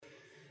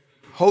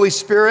Holy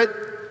Spirit,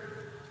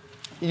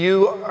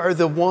 you are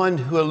the one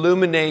who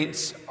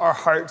illuminates our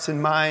hearts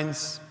and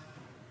minds.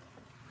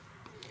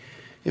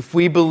 If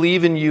we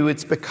believe in you,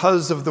 it's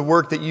because of the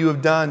work that you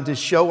have done to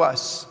show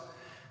us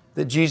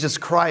that Jesus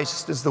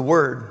Christ is the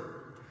Word,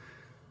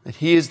 that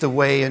He is the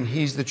way and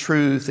He's the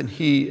truth and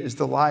He is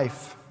the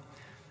life.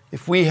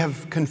 If we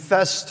have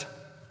confessed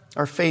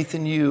our faith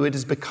in you, it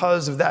is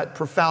because of that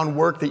profound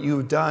work that you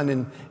have done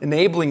in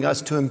enabling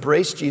us to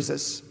embrace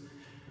Jesus.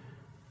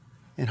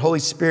 And Holy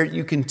Spirit,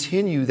 you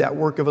continue that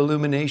work of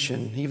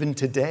illumination even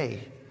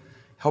today,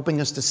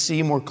 helping us to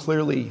see more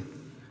clearly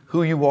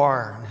who you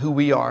are and who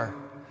we are,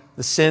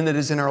 the sin that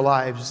is in our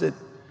lives that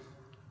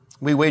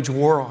we wage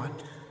war on,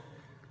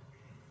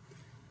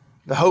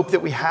 the hope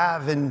that we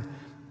have in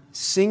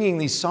singing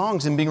these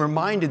songs and being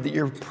reminded that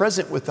you're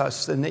present with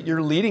us and that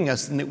you're leading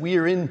us and that we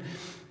are in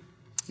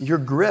your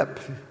grip.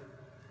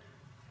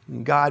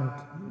 And God,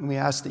 we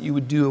ask that you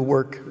would do a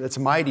work that's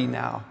mighty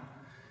now,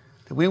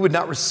 that we would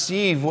not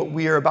receive what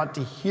we are about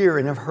to hear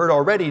and have heard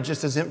already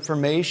just as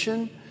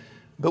information,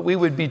 but we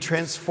would be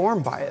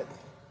transformed by it.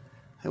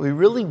 That we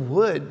really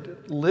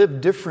would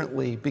live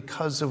differently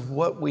because of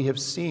what we have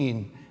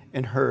seen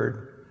and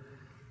heard.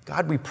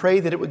 God, we pray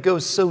that it would go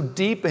so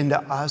deep into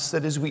us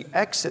that as we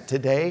exit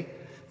today,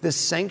 this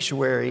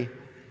sanctuary,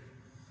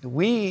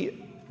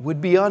 we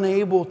would be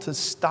unable to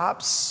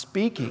stop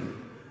speaking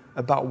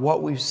about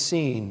what we've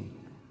seen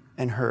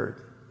and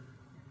heard.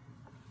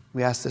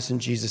 We ask this in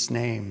Jesus'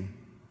 name.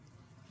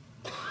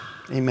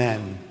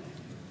 Amen.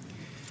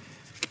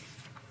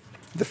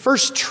 The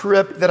first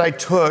trip that I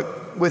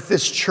took with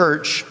this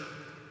church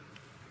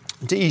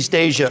to East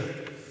Asia,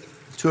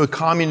 to a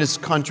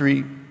communist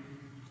country,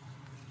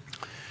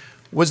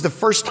 was the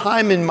first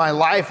time in my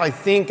life I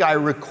think I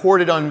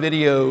recorded on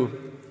video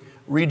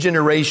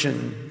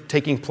regeneration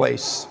taking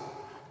place.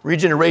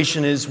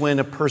 Regeneration is when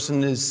a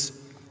person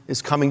is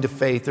coming to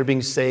faith, they're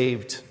being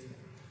saved.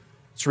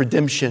 It's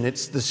redemption,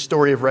 it's the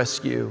story of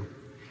rescue.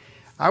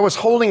 I was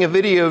holding a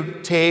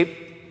videotape,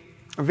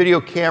 a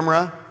video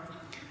camera.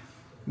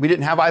 We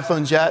didn't have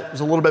iPhones yet. It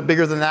was a little bit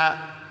bigger than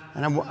that.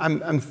 And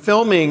I'm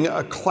filming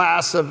a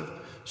class of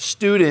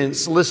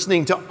students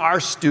listening to our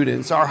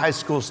students, our high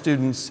school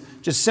students,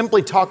 just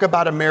simply talk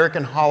about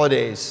American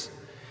holidays.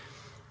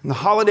 And the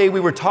holiday we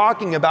were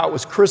talking about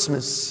was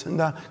Christmas. And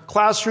the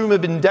classroom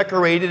had been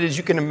decorated, as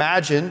you can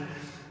imagine,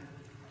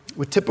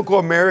 with typical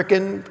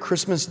American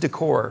Christmas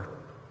decor.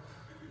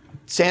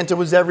 Santa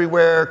was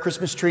everywhere,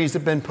 Christmas trees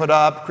had been put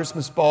up,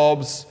 Christmas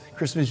bulbs,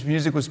 Christmas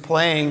music was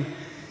playing.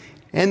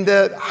 And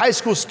the high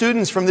school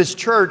students from this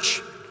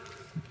church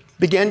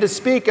began to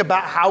speak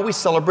about how we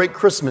celebrate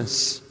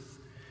Christmas.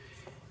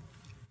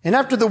 And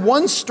after the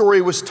one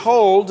story was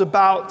told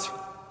about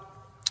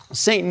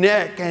St.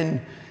 Nick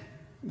and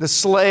the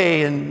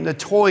sleigh and the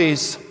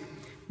toys,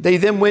 they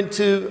then went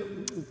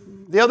to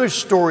the other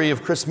story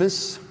of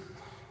Christmas,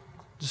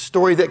 the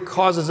story that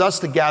causes us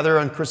to gather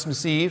on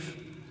Christmas Eve,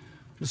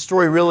 the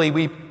story really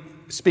we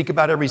speak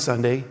about every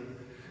Sunday,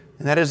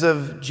 and that is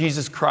of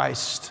Jesus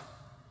Christ,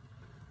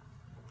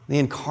 the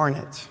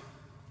incarnate.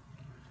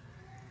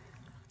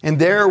 And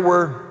there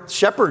were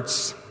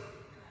shepherds,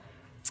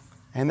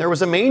 and there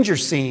was a manger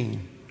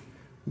scene,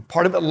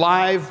 part of it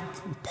live,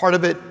 part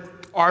of it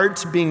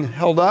art being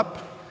held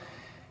up.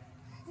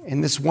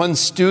 And this one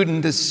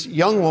student, this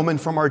young woman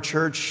from our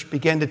church,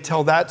 began to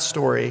tell that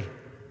story.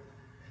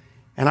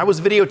 And I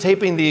was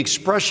videotaping the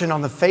expression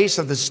on the face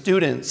of the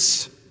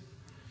students.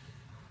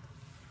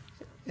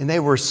 And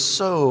they were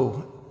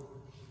so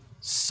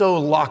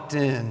locked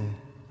in,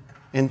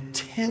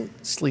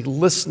 intensely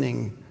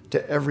listening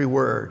to every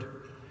word.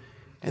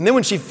 And then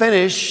when she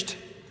finished,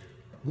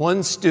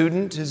 one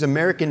student, his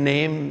American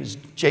name is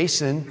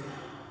Jason,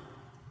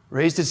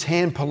 raised his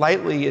hand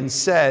politely and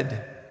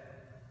said,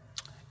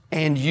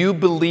 "And you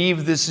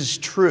believe this is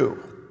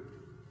true?"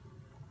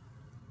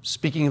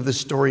 Speaking of the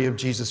story of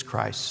Jesus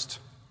Christ.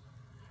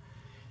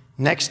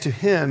 Next to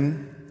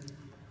him,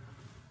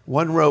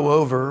 one row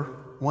over,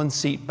 one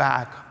seat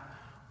back,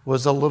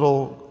 was a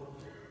little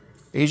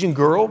Asian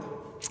girl,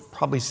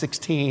 probably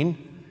 16.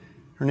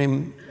 Her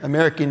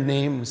American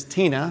name was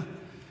Tina.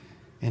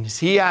 And as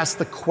he asked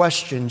the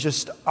question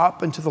just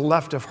up and to the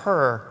left of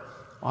her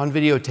on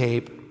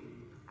videotape,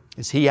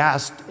 as he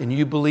asked, "And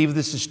you believe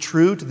this is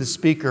true?" to the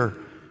speaker,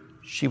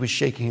 she was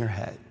shaking her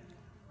head.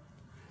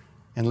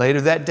 And later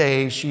that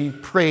day, she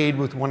prayed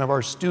with one of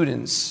our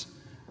students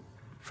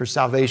for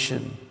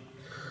salvation,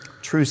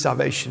 true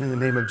salvation in the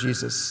name of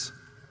Jesus.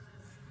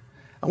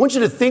 I want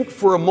you to think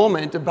for a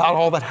moment about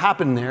all that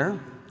happened there.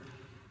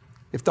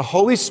 If the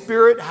Holy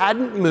Spirit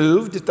hadn't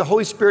moved, if the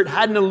Holy Spirit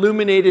hadn't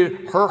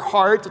illuminated her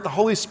heart, if the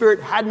Holy Spirit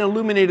hadn't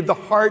illuminated the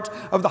heart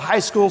of the high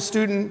school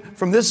student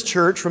from this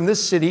church, from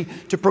this city,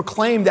 to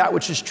proclaim that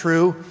which is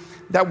true,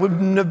 that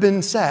wouldn't have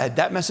been said.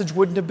 That message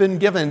wouldn't have been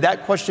given.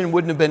 That question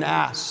wouldn't have been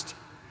asked.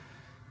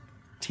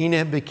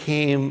 Tina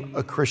became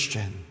a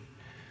Christian.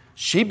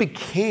 She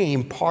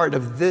became part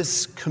of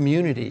this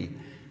community.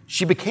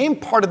 She became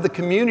part of the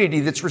community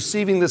that's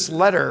receiving this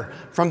letter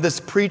from this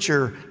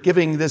preacher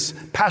giving this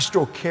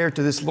pastoral care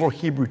to this little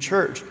Hebrew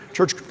church.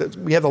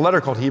 We have a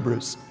letter called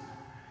Hebrews.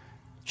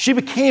 She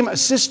became a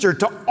sister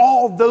to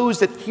all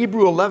those that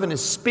Hebrew 11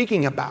 is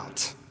speaking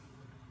about.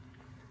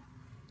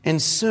 And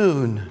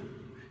soon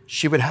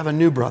she would have a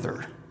new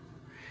brother,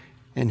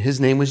 and his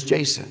name was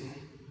Jason.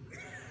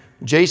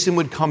 Jason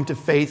would come to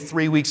faith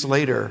 3 weeks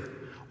later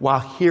while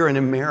here in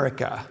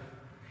America,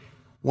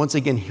 once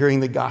again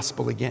hearing the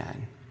gospel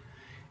again,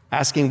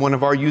 asking one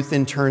of our youth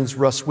interns,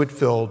 Russ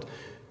Whitfield,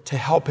 to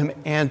help him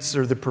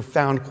answer the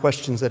profound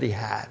questions that he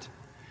had.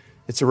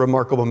 It's a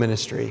remarkable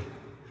ministry,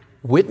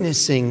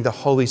 witnessing the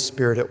Holy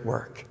Spirit at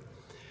work.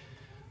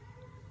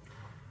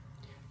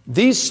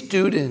 These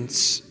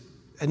students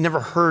had never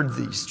heard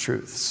these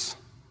truths.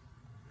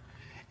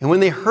 And when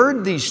they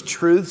heard these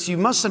truths, you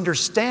must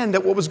understand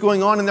that what was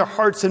going on in their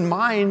hearts and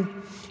mind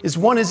is,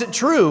 one, is it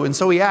true? And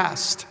so he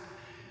asked.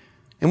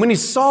 And when he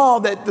saw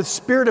that the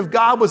Spirit of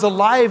God was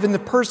alive in the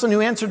person who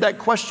answered that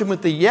question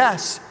with the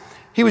yes,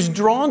 he was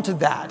drawn to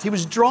that. He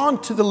was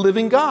drawn to the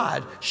living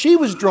God. She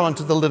was drawn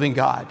to the living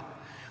God.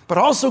 But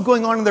also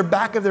going on in the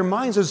back of their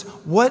minds is,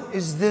 what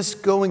is this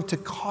going to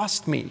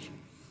cost me?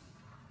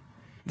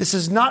 This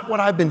is not what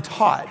I've been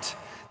taught.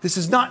 This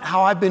is not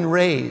how I've been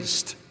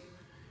raised.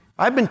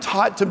 I've been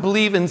taught to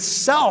believe in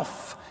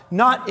self,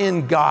 not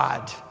in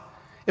God.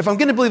 If I'm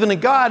going to believe in a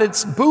God,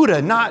 it's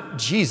Buddha, not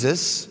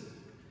Jesus.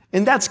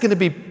 And that's going to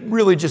be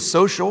really just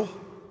social.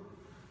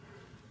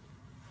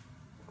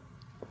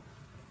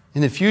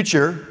 In the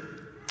future,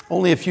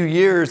 only a few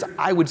years,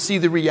 I would see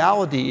the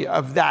reality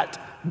of that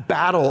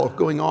battle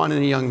going on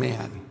in a young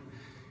man.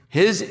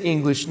 His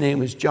English name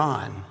was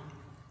John.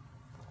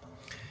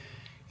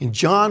 And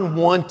John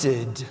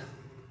wanted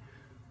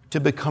to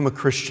become a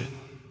Christian.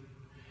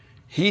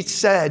 He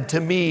said to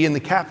me in the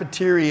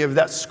cafeteria of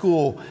that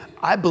school,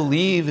 I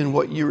believe in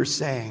what you were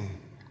saying.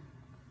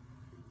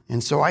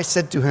 And so I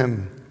said to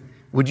him,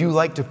 would you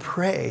like to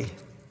pray,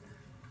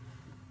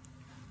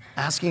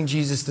 asking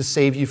Jesus to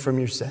save you from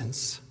your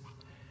sins?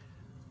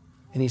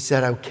 And he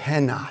said, I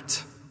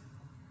cannot.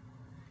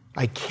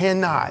 I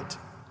cannot,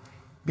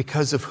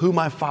 because of who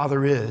my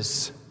Father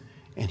is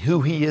and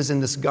who he is in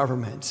this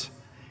government.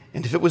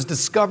 And if it was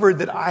discovered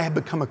that I had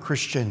become a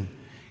Christian,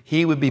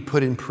 he would be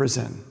put in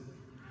prison.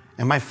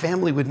 And my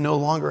family would no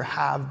longer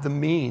have the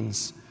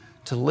means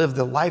to live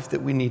the life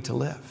that we need to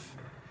live.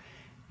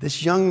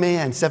 This young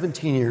man,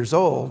 17 years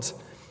old,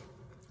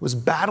 was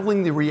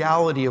battling the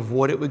reality of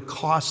what it would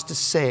cost to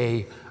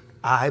say,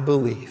 I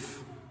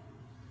believe.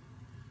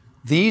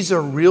 These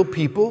are real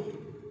people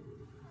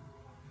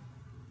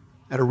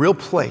at a real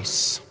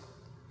place,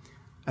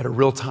 at a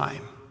real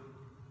time,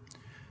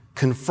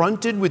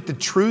 confronted with the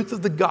truth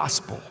of the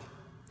gospel,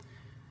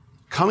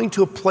 coming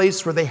to a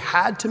place where they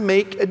had to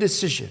make a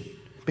decision,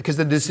 because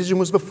the decision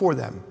was before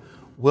them.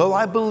 Will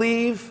I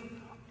believe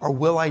or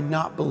will I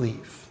not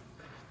believe?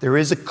 There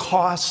is a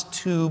cost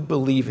to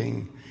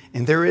believing,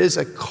 and there is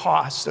a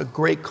cost, a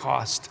great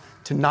cost,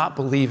 to not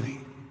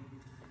believing.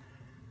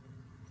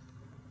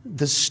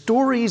 The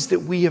stories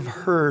that we have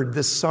heard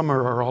this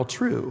summer are all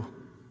true,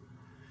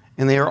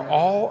 and they are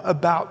all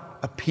about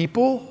a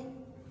people,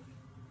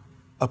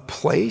 a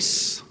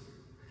place,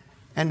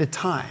 and a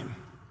time.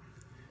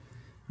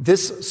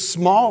 This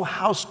small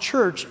house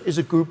church is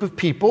a group of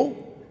people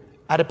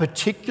at a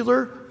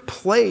particular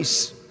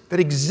place that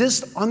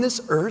exists on this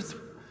earth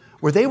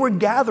where they were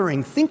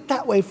gathering. Think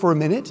that way for a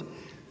minute.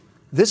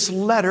 This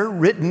letter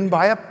written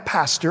by a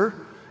pastor,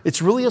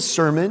 it's really a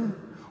sermon,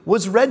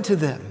 was read to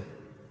them.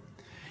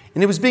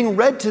 And it was being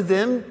read to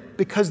them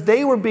because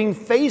they were being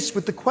faced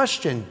with the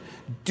question,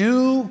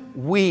 do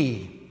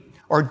we,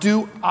 or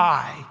do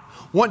I,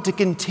 want to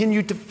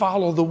continue to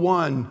follow the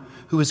one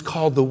who is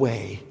called the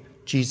way,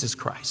 Jesus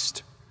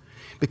Christ?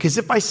 Because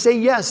if I say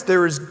yes,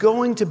 there is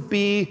going to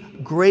be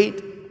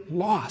great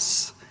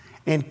loss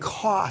and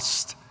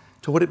cost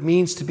to what it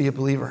means to be a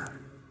believer.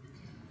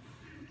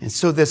 And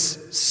so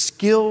this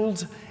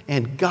skilled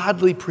and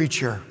godly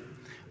preacher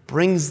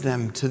brings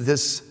them to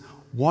this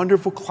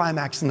wonderful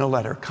climax in the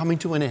letter, coming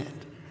to an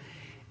end.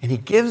 And he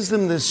gives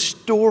them the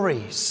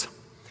stories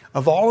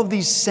of all of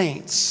these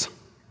saints.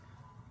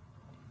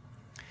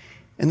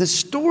 And the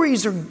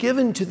stories are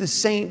given to the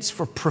saints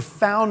for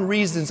profound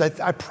reasons,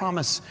 I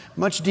promise,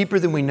 much deeper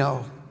than we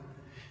know,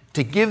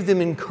 to give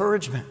them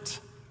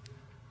encouragement.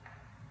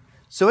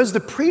 So as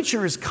the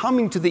preacher is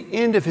coming to the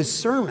end of his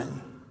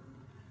sermon,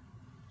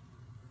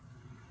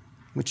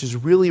 which is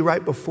really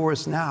right before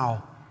us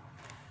now,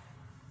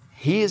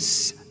 he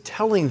is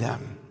telling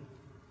them,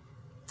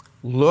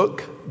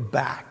 look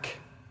back.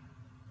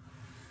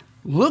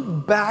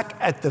 Look back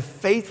at the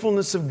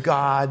faithfulness of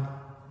God.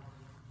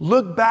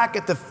 Look back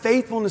at the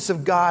faithfulness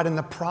of God and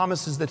the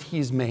promises that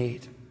he's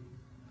made.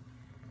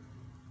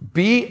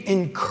 Be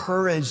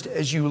encouraged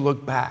as you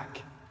look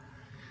back.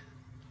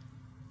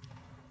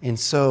 And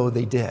so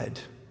they did.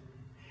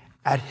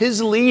 At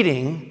his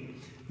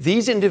leading,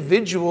 these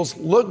individuals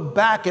look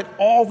back at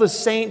all the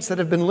saints that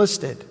have been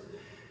listed.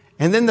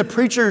 And then the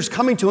preacher is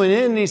coming to an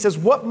end and he says,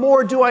 what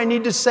more do I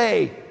need to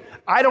say?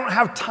 I don't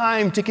have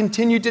time to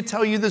continue to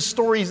tell you the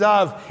stories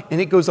of,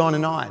 and it goes on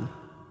and on.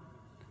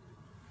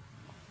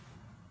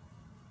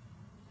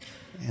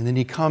 And then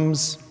he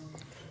comes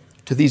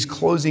to these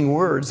closing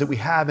words that we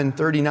have in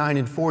 39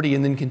 and 40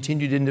 and then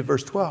continued into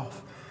verse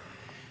 12.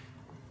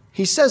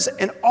 He says,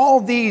 and all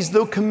these,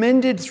 though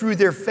commended through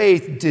their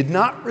faith, did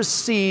not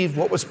receive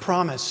what was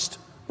promised.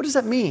 What does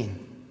that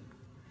mean?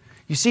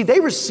 You see, they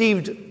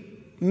received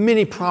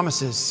many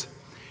promises,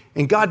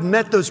 and God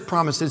met those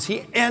promises.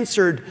 He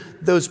answered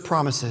those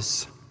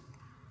promises.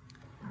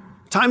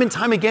 Time and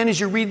time again, as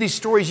you read these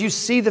stories, you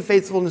see the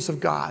faithfulness of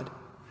God.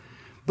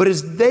 But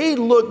as they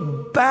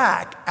look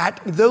back at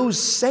those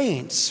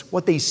saints,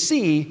 what they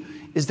see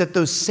is that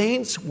those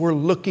saints were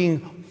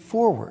looking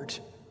forward.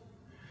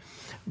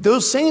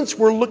 Those saints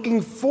were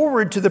looking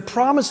forward to the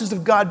promises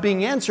of God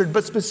being answered,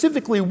 but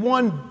specifically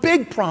one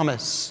big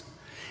promise.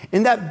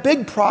 And that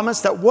big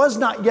promise that was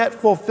not yet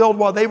fulfilled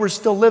while they were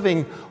still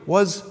living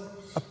was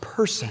a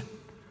person.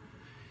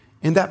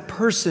 And that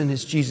person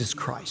is Jesus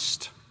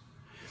Christ.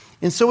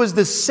 And so as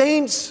the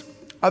saints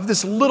of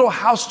this little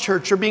house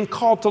church are being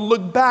called to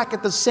look back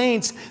at the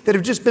saints that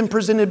have just been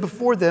presented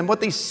before them,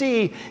 what they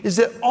see is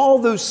that all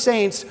those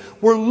saints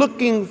were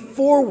looking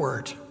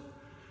forward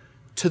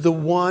to the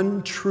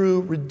one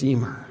true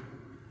Redeemer,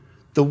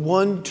 the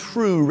one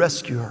true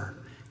rescuer,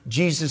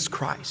 Jesus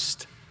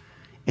Christ.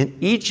 And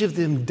each of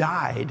them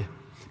died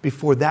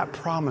before that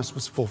promise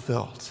was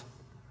fulfilled.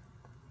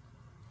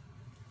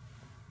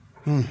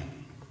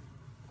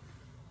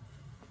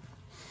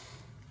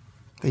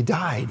 They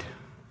died,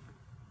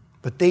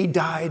 but they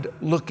died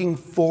looking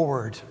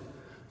forward,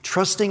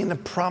 trusting in the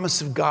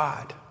promise of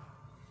God,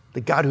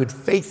 the God who had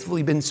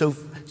faithfully been so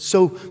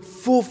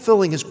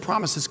fulfilling his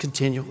promises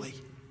continually.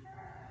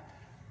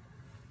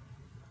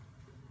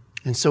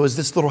 And so as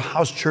this little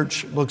house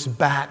church looks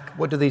back,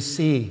 what do they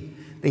see?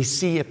 They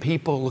see a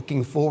people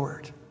looking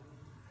forward.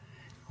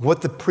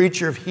 What the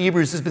preacher of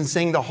Hebrews has been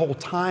saying the whole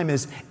time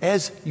is,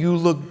 as you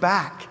look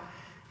back,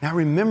 now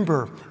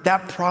remember,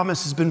 that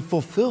promise has been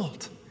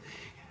fulfilled.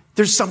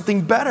 There's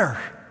something better.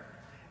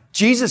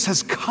 Jesus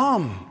has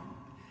come.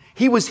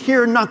 He was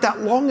here not that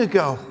long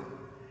ago.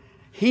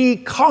 He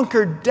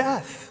conquered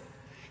death.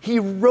 He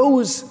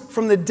rose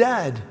from the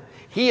dead.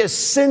 He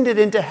ascended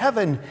into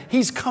heaven.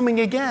 He's coming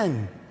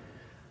again.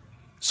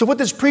 So what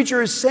this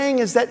preacher is saying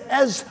is that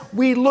as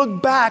we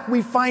look back,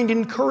 we find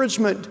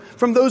encouragement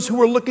from those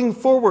who are looking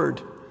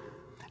forward.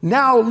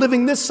 Now,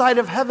 living this side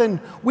of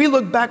heaven, we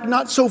look back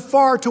not so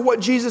far to what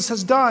Jesus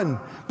has done,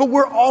 but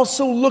we're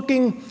also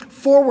looking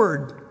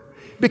forward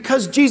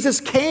because Jesus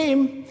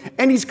came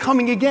and he's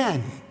coming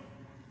again.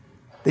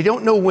 They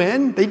don't know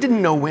when. They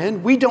didn't know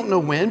when. We don't know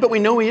when, but we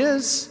know he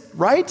is,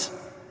 right?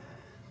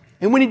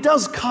 And when he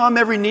does come,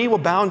 every knee will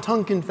bow and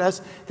tongue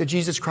confess that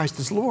Jesus Christ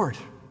is Lord.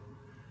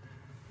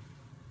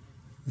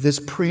 This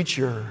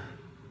preacher,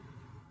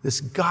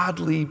 this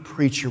godly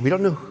preacher, we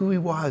don't know who he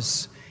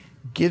was,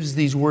 gives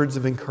these words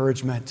of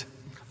encouragement.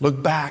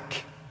 Look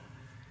back.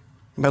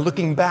 And by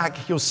looking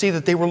back, you'll see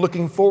that they were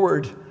looking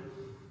forward.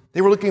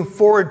 They were looking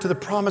forward to the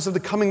promise of the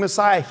coming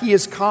Messiah. He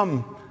has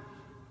come.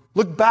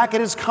 Look back at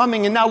his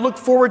coming and now look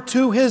forward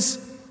to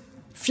his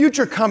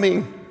future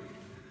coming.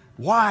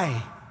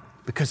 Why?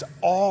 Because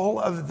all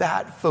of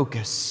that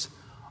focus,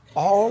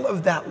 all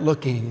of that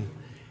looking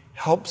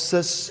helps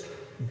us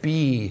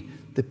be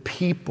the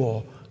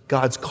people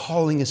God's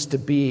calling us to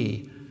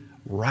be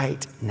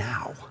right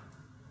now,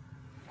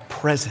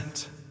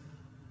 present.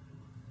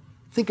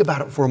 Think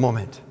about it for a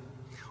moment.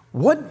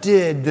 What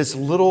did this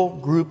little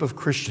group of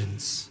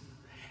Christians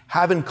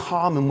have in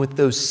common with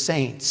those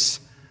saints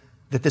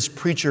that this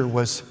preacher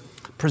was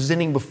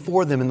presenting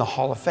before them in the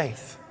Hall of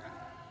Faith?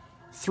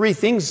 3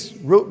 things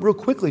real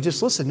quickly,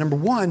 just listen. Number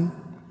 1,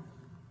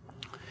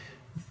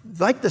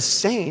 like the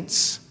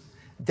saints,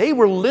 they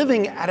were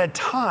living at a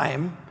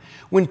time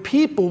when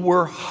people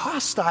were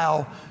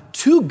hostile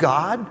to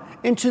God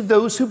and to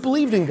those who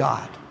believed in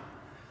God.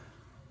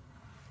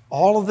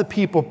 All of the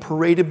people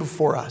paraded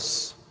before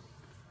us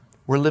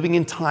were living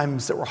in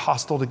times that were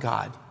hostile to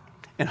God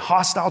and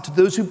hostile to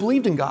those who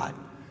believed in God,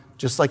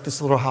 just like this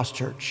little house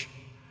church.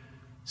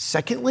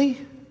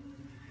 Secondly,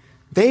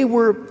 they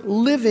were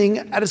living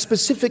at a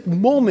specific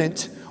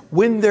moment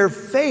when their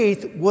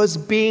faith was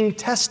being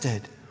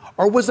tested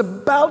or was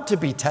about to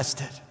be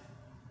tested.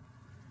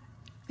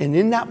 And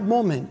in that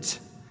moment,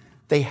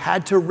 they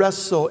had to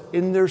wrestle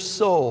in their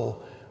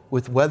soul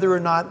with whether or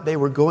not they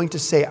were going to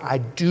say, I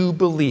do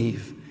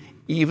believe,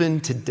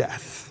 even to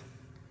death.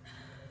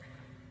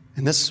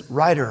 And this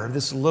writer,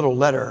 this little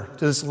letter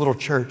to this little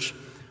church,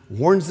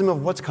 warns them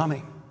of what's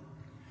coming.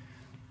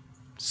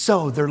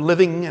 So they're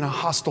living in a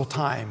hostile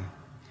time.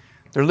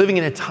 They're living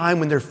in a time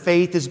when their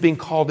faith is being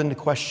called into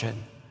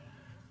question.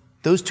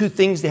 Those 2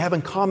 things they have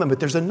in common, but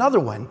there's another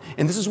one,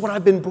 and this is what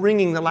I've been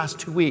bringing the last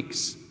 2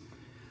 weeks.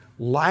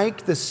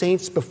 Like the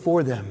saints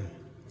before them,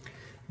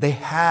 they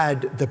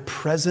had the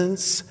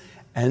presence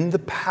and the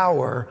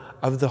power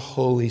of the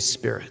Holy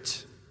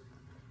Spirit.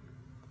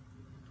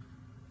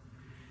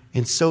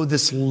 And so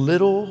this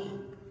little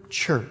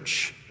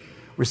church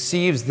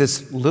receives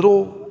this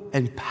little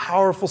and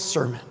powerful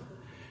sermon,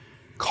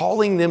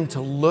 calling them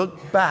to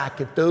look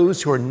back at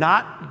those who are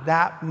not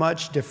that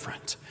much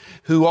different,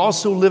 who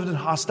also lived in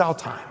hostile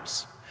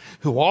times,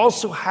 who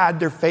also had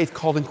their faith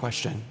called in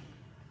question,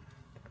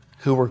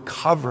 who were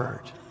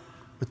covered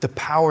with the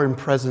power and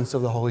presence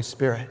of the Holy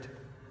Spirit.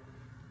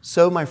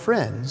 So, my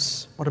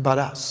friends, what about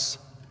us?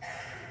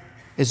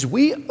 As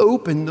we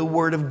open the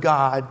Word of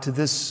God to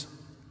this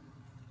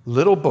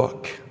little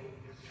book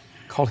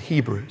called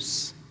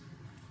Hebrews,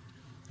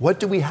 what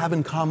do we have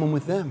in common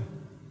with them?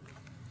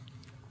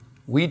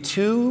 We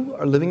too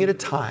are living at a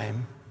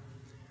time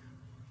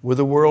where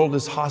the world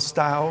is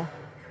hostile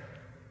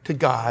to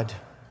God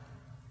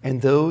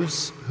and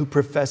those who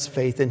profess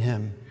faith in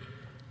Him,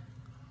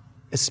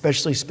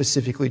 especially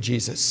specifically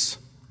Jesus.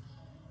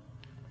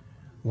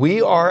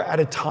 We are at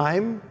a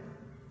time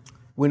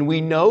when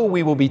we know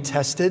we will be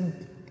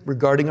tested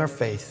regarding our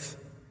faith,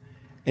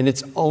 and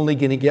it's only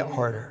going to get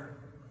harder.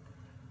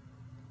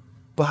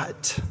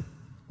 But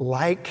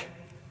like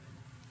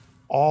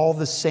all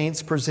the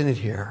saints presented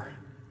here,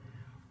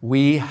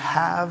 we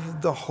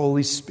have the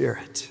Holy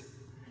Spirit,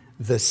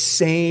 the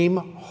same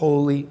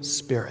Holy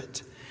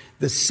Spirit,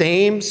 the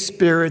same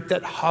Spirit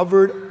that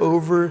hovered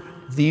over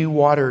the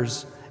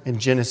waters in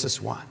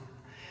Genesis 1.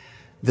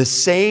 The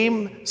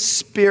same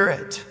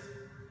Spirit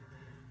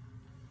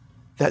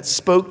that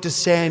spoke to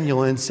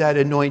Samuel and said,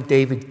 "Anoint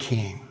David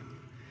king."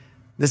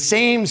 The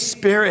same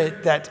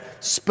Spirit that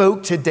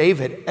spoke to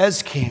David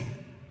as king.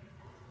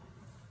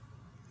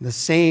 The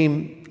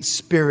same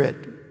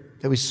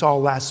Spirit that we saw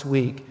last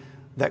week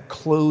that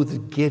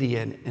clothed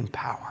Gideon in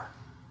power.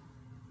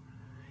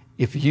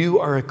 If you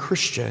are a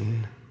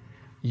Christian,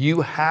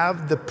 you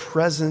have the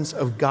presence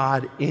of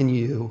God in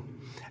you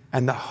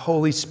and the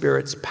Holy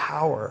Spirit's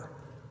power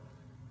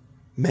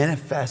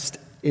manifest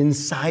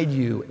inside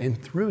you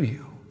and through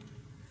you.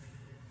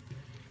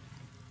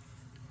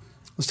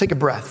 Let's take a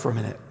breath for a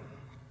minute.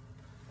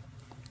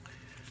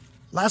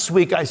 Last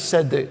week I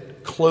said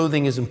that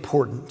clothing is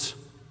important,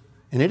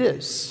 and it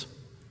is.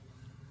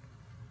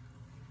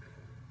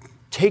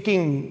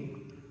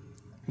 Taking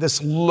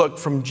this look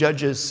from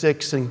Judges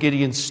 6 and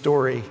Gideon's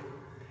story,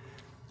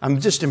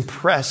 I'm just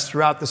impressed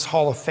throughout this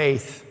hall of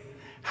faith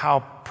how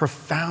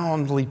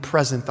profoundly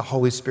present the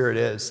Holy Spirit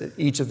is in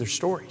each of their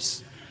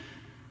stories.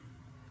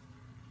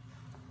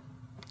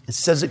 It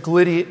says that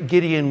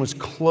Gideon was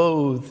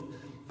clothed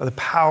by the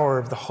power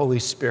of the Holy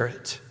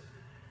Spirit.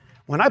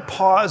 When I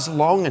pause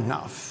long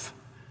enough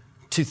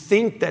to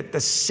think that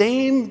the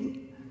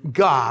same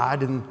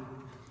God and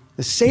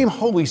the same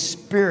Holy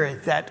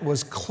Spirit that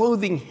was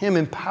clothing him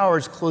in power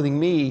is clothing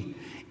me,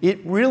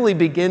 it really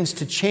begins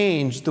to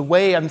change the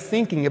way I'm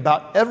thinking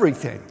about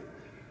everything.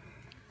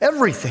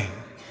 Everything.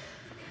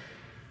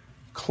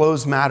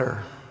 Clothes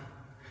matter.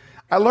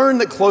 I learned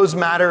that clothes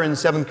matter in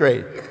 7th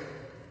grade.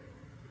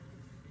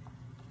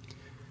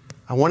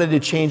 I wanted to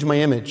change my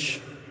image.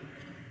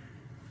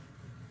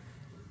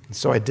 And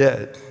so I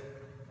did.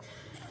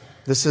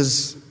 This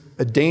is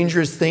a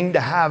dangerous thing to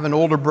have an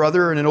older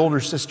brother and an older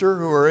sister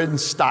who are in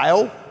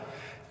style,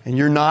 and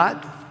you're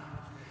not.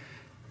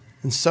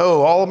 And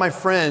so all of my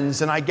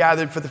friends and I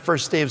gathered for the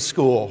first day of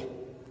school.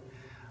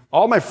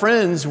 All my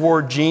friends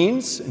wore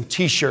jeans and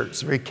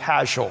t-shirts, very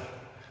casual.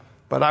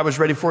 But I was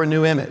ready for a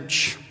new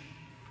image,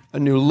 a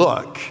new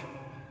look.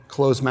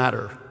 Clothes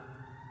matter.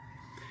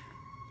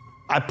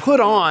 I put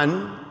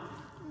on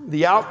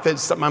the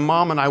outfits that my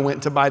mom and I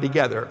went to buy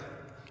together.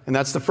 And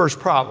that's the first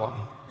problem.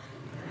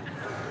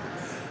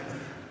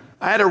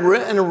 I had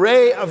an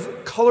array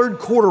of colored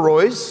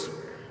corduroys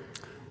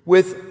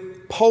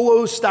with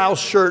polo-style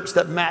shirts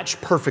that matched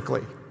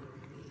perfectly.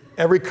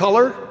 Every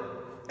color,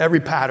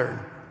 every pattern.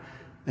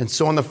 And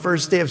so on the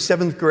first day of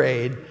 7th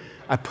grade,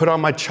 I put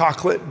on my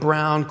chocolate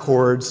brown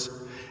cords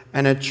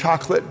and a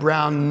chocolate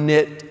brown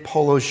knit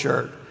polo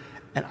shirt.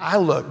 And I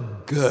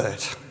looked good.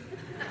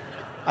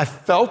 I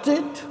felt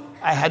it.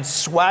 I had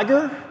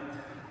swagger.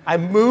 I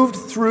moved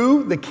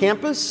through the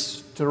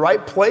campus to the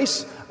right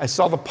place. I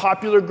saw the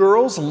popular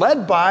girls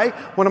led by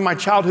one of my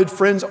childhood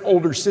friends'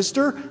 older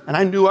sister, and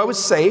I knew I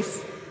was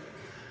safe.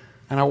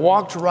 And I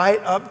walked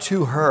right up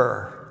to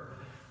her,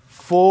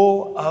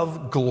 full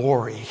of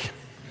glory.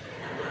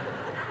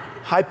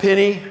 "Hi,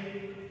 Penny."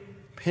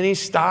 Penny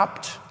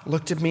stopped,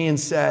 looked at me and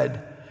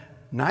said,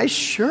 "Nice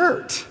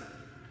shirt,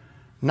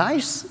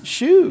 nice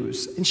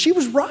shoes." And she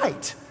was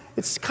right.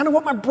 It's kind of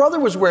what my brother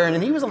was wearing,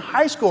 and he was in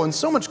high school and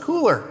so much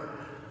cooler.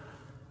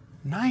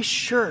 Nice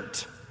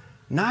shirt,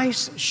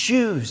 nice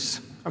shoes.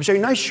 I'm sorry,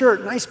 nice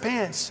shirt, nice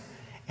pants.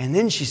 And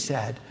then she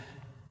said,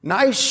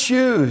 "Nice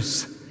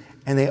shoes."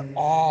 And they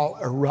all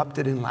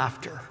erupted in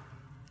laughter.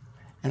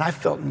 And I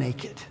felt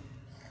naked.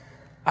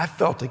 I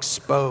felt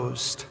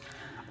exposed.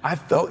 I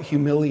felt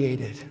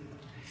humiliated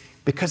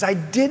because I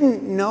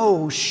didn't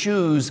know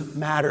shoes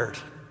mattered.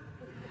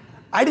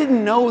 I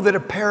didn't know that a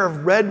pair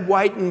of red,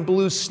 white, and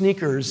blue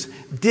sneakers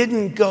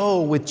didn't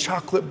go with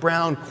chocolate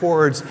brown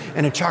cords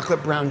and a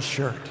chocolate brown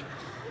shirt.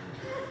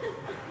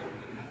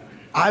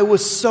 I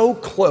was so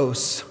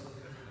close,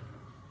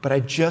 but I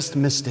just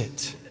missed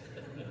it.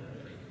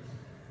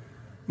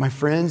 My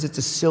friends, it's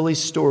a silly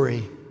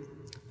story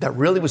that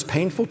really was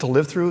painful to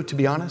live through, to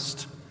be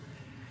honest.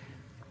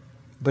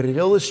 But it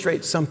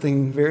illustrates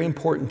something very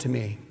important to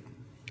me.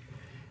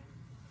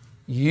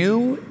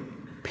 You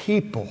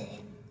people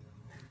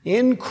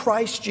in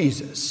Christ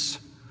Jesus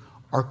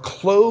are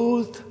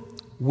clothed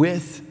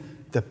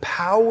with the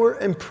power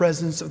and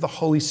presence of the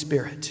Holy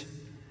Spirit.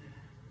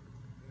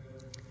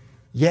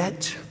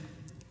 Yet,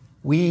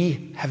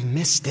 we have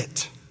missed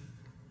it.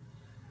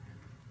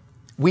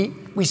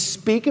 We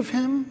speak of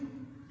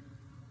him,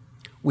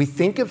 we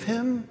think of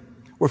him,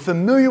 we're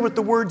familiar with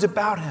the words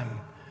about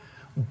him,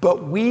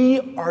 but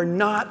we are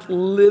not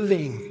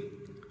living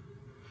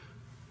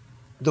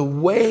the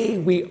way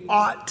we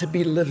ought to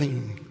be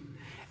living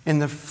in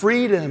the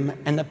freedom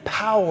and the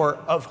power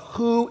of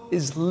who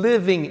is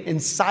living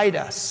inside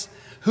us,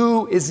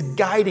 who is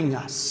guiding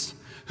us,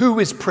 who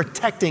is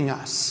protecting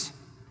us.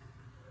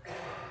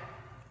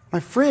 My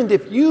friend,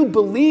 if you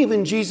believe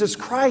in Jesus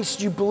Christ,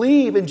 you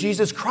believe in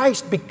Jesus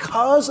Christ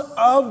because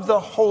of the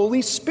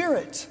Holy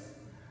Spirit.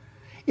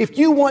 If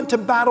you want to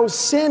battle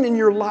sin in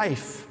your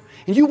life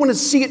and you want to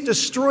see it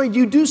destroyed,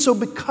 you do so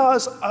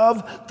because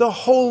of the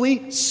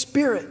Holy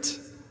Spirit.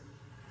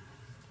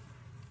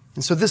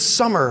 And so this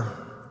summer,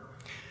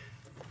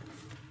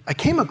 I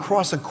came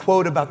across a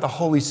quote about the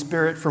Holy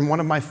Spirit from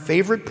one of my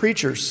favorite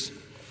preachers,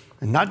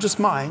 and not just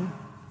mine,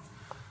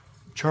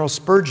 Charles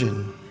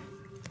Spurgeon.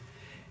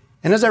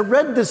 And as I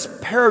read this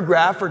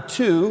paragraph or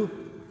two,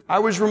 I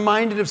was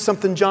reminded of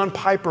something John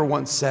Piper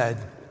once said.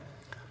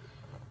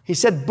 He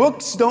said,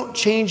 books don't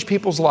change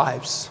people's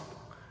lives.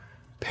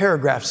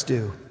 Paragraphs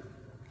do.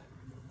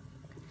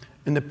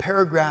 And the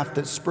paragraph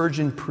that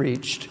Spurgeon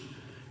preached,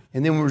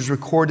 and then was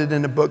recorded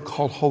in a book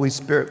called Holy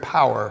Spirit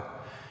Power,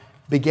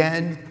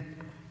 began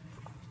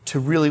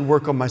to really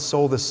work on my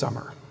soul this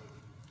summer.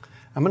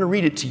 I'm going to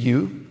read it to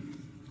you.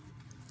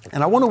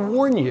 And I want to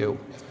warn you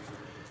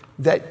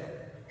that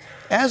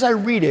as I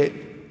read it,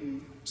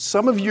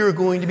 some of you are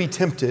going to be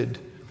tempted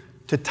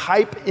to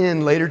type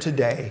in later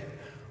today,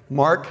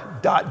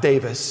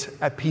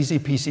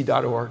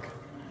 mark.davis@pzpc.org.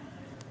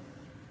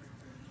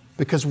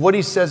 Because what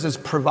he says is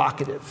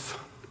provocative.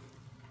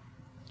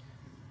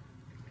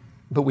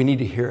 But we need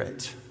to hear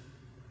it.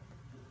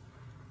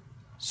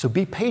 So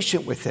be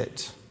patient with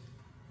it,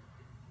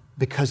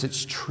 because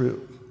it's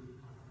true.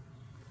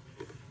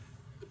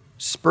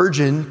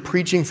 Spurgeon,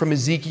 preaching from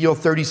Ezekiel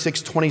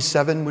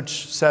 36:27,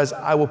 which says,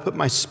 I will put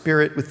my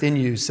spirit within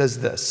you,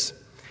 says this: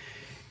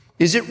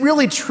 is it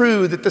really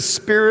true that the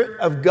Spirit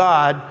of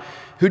God,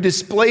 who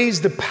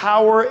displays the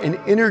power and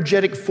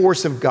energetic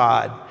force of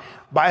God,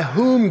 by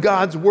whom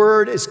God's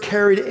word is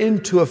carried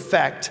into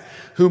effect,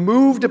 who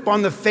moved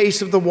upon the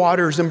face of the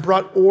waters and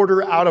brought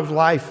order out of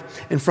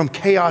life and from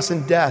chaos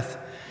and death,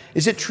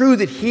 is it true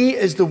that he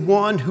is the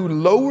one who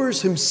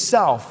lowers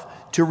himself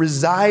to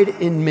reside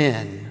in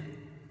men?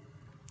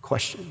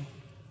 Question.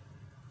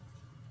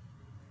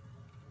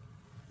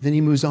 Then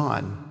he moves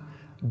on.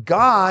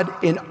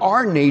 God in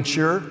our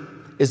nature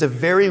is a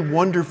very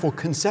wonderful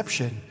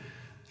conception.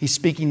 He's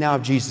speaking now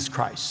of Jesus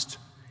Christ.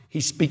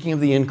 He's speaking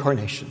of the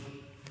incarnation.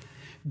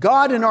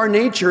 God in our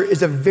nature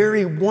is a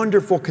very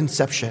wonderful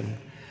conception.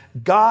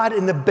 God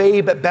in the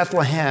babe at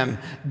Bethlehem,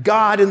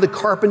 God in the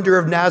carpenter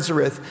of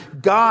Nazareth,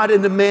 God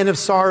in the man of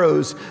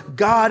sorrows,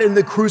 God in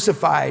the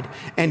crucified,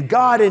 and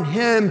God in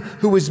him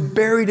who was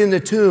buried in the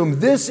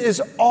tomb. This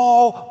is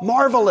all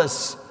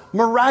marvelous,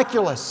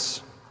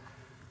 miraculous.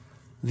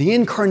 The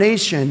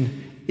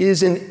incarnation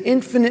is an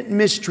infinite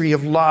mystery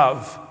of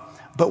love,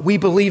 but we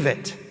believe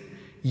it.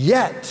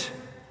 Yet,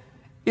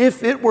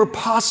 if it were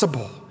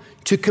possible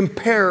to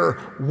compare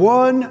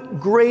one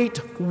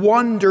great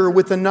wonder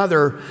with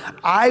another,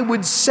 I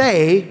would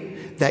say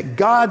that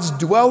God's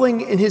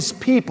dwelling in his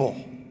people,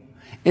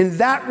 and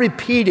that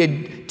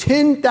repeated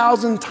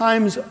 10,000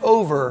 times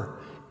over,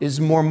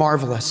 is more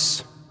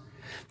marvelous.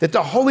 That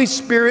the Holy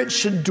Spirit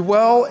should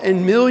dwell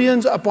in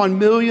millions upon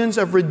millions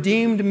of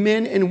redeemed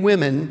men and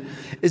women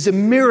is a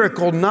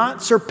miracle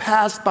not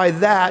surpassed by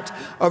that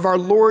of our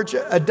Lord's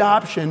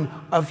adoption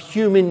of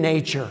human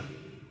nature.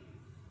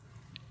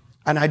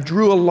 And I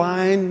drew a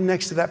line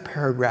next to that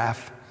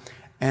paragraph,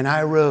 and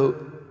I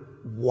wrote,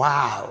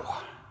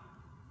 wow.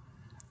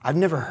 I've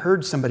never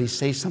heard somebody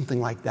say something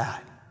like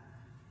that.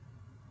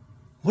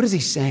 What is he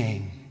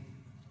saying?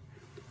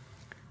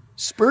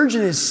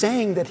 Spurgeon is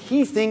saying that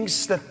he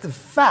thinks that the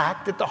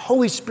fact that the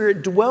Holy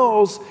Spirit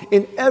dwells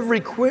in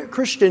every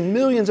Christian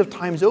millions of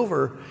times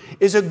over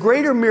is a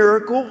greater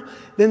miracle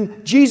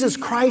than Jesus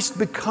Christ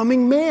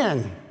becoming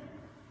man.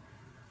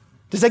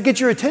 Does that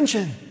get your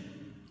attention?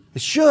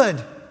 It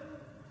should.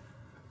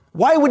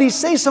 Why would he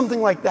say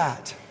something like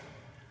that?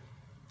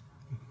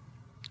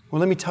 Well,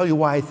 let me tell you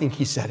why I think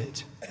he said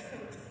it.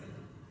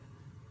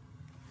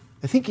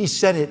 I think he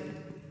said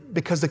it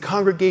because the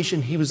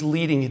congregation he was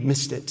leading had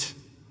missed it.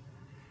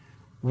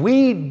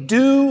 We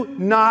do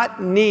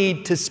not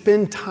need to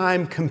spend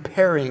time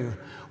comparing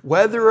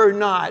whether or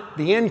not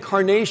the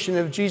incarnation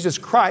of Jesus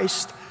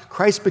Christ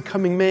Christ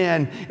becoming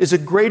man, is a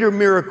greater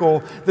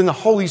miracle than the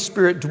Holy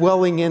Spirit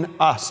dwelling in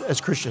us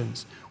as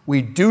Christians.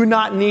 We do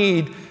not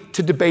need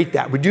to debate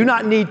that. We do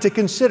not need to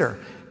consider.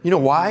 You know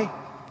why?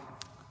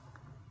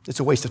 It's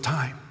a waste of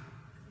time.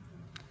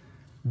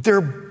 They're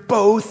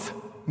both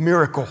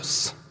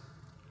miracles.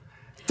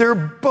 They're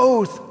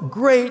both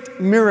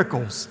great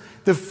miracles.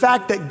 The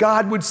fact that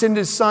God would send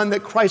his son,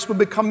 that Christ would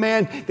become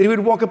man, that he would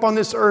walk upon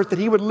this earth, that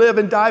he would live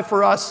and die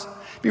for us,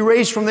 be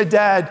raised from the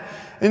dead,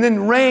 and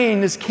then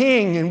reign as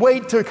king and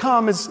wait to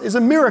come is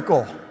a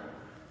miracle.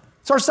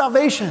 It's our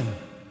salvation.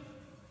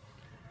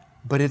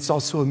 But it's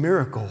also a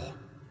miracle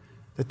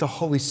that the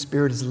Holy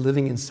Spirit is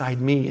living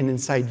inside me and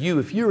inside you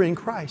if you're in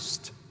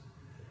Christ.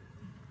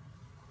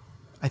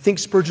 I think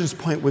Spurgeon's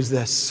point was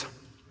this: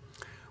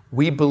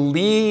 we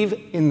believe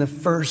in the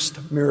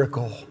first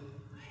miracle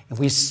and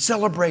we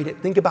celebrate it.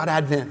 Think about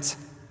Advent.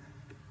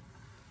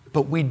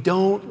 But we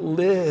don't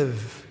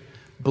live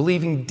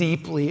believing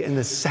deeply in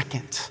the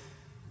second,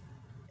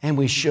 and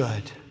we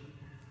should.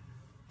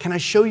 Can I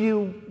show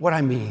you what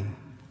I mean?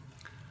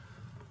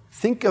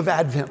 Think of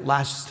Advent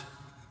last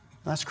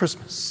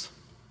Christmas.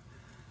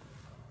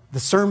 The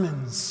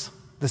sermons,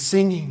 the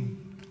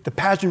singing, the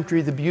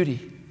pageantry, the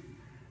beauty.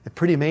 They're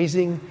pretty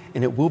amazing,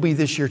 and it will be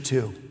this year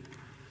too.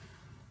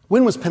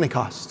 When was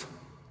Pentecost?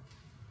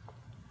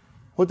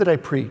 What did I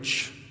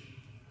preach?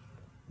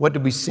 What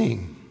did we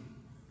sing?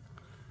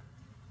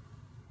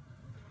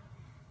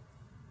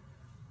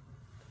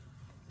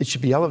 It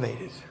should be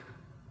elevated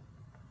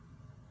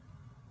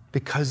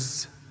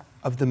because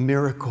of the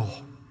miracle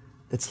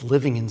that's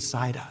living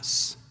inside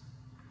us.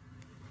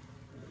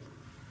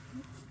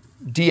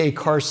 D.A.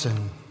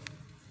 Carson,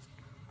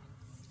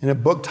 in a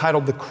book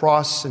titled The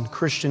Cross and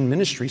Christian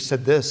Ministry,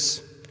 said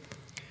this: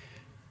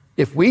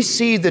 if we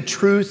see the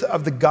truth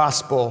of the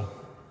gospel,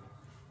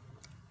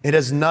 it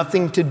has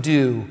nothing to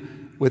do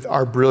with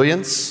our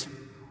brilliance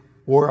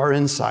or our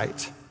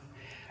insight.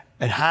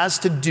 It has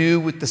to do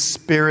with the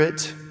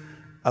Spirit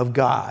of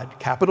God,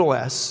 capital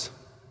S,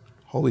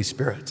 Holy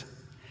Spirit.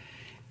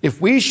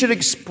 If we should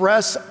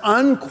express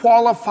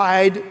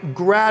unqualified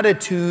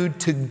gratitude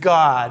to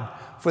God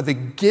for the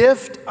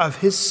gift of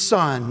his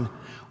Son,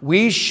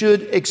 we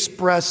should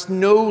express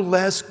no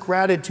less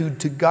gratitude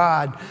to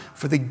God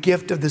for the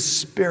gift of the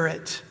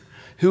Spirit,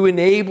 who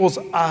enables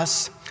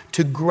us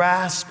to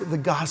grasp the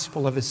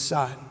gospel of his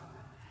Son.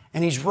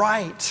 And he's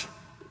right.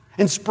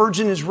 And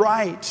Spurgeon is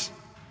right.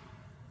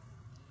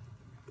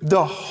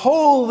 The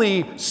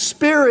Holy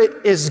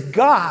Spirit is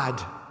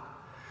God.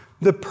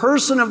 The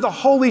person of the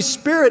Holy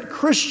Spirit,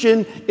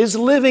 Christian, is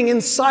living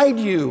inside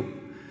you.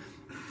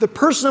 The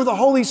person of the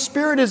Holy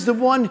Spirit is the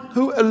one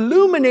who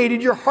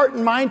illuminated your heart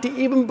and mind to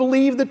even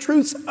believe the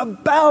truths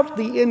about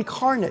the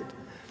incarnate,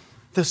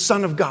 the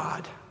Son of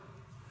God.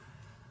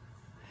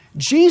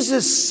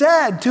 Jesus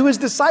said to his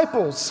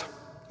disciples,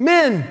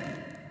 "Men,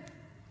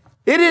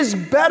 it is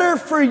better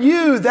for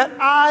you that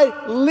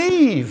I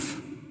leave."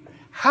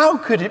 How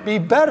could it be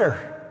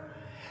better?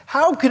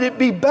 How could it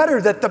be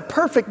better that the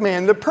perfect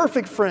man, the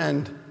perfect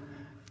friend,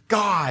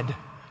 God,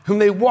 whom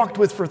they walked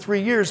with for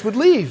 3 years, would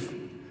leave?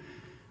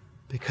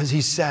 Because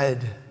he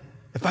said,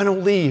 if I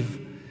don't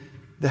leave,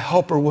 the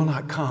helper will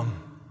not come.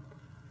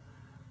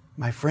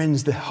 My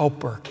friends, the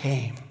helper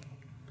came.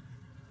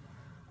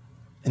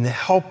 And the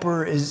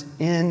helper is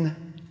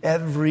in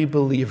every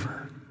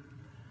believer,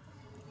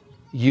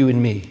 you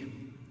and me.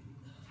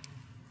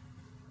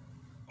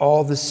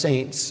 All the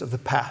saints of the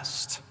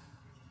past,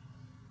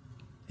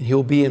 and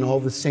he'll be in all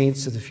the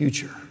saints of the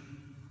future.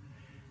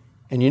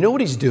 And you know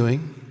what he's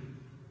doing?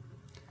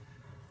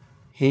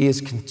 He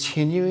is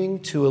continuing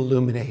to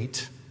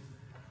illuminate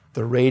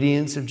the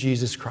radiance of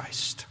Jesus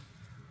Christ,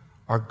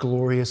 our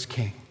glorious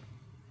King.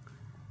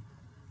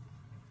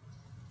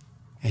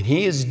 And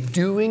he is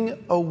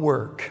doing a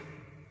work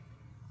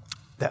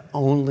that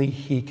only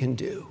he can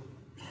do.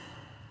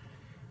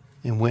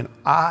 And when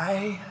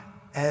I,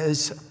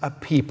 as a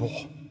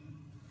people,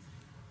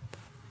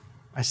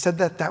 I said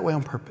that way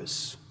on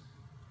purpose,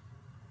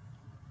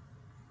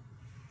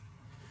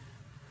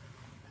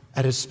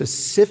 at a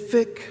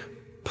specific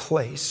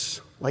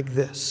place like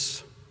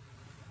this,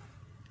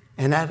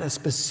 and at a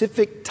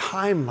specific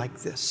time like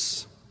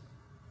this,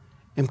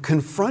 am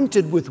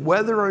confronted with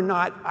whether or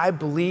not I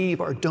believe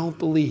or don't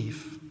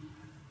believe,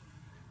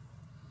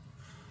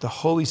 the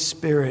Holy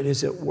Spirit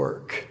is at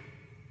work,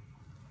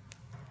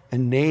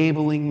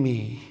 enabling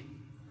me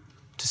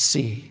to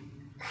see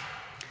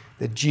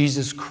that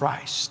Jesus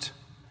Christ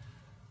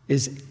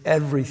is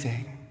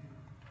everything.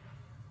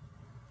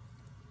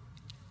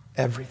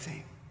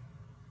 Everything.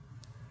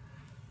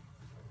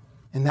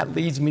 And that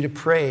leads me to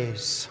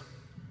praise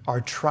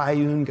our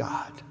triune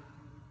God,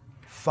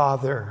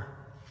 Father,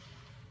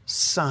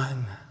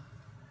 Son,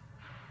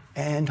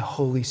 and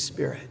Holy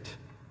Spirit.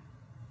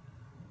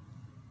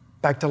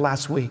 Back to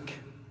last week.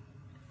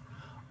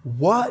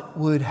 What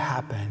would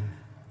happen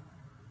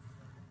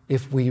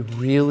if we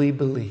really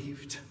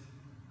believed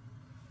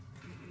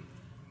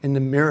in the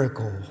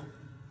miracle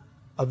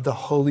of the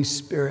Holy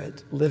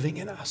Spirit living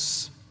in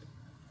us?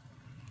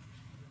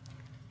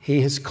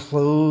 He has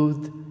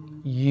clothed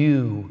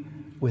you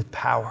with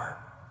power.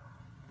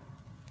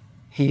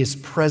 He is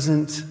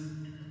present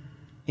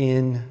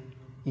in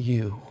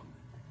you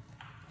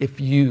if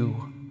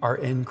you are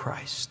in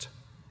Christ.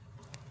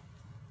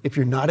 If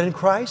you're not in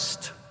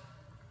Christ,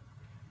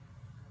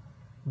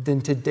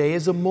 then today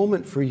is a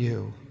moment for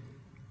you.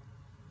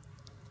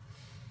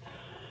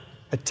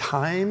 A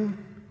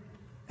time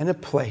and a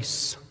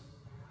place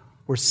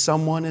where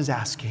someone is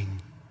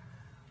asking,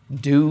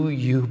 do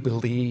you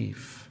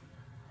believe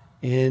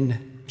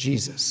in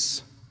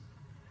Jesus?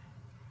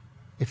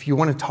 If you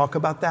want to talk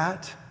about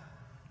that,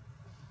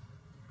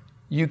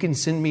 you can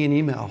send me an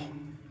email.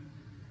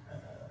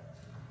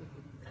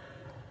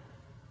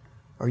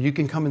 Or you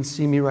can come and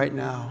see me right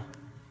now.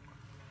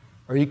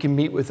 Or you can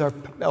meet with our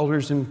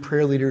elders and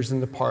prayer leaders in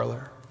the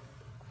parlor.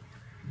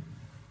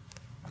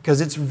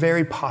 Because it's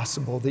very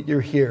possible that you're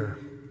here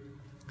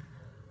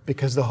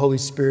because the Holy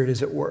Spirit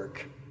is at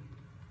work,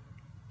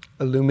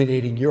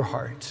 illuminating your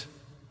heart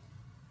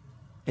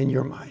and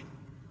your mind.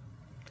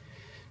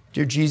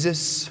 Dear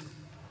Jesus,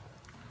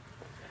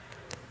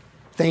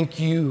 thank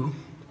you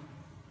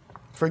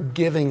for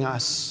giving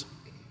us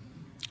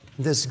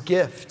this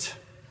gift.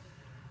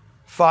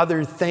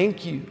 Father,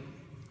 thank you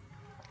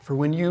for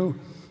when you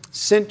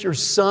sent your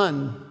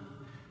Son,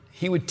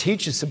 he would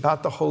teach us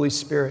about the Holy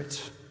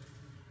Spirit.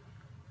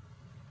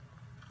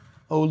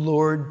 Oh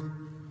Lord,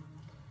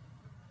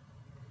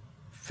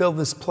 fill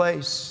this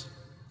place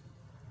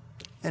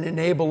and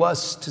enable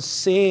us to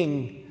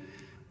sing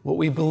what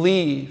we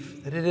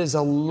believe, that it is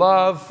a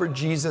love for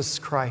Jesus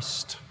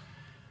Christ,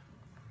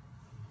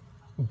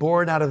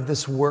 born out of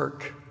this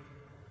work,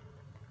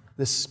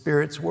 this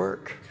Spirit's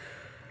work.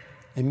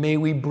 And may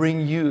we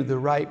bring you the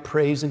right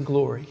praise and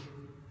glory.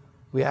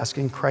 We ask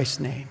in Christ's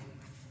name.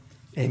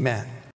 Amen.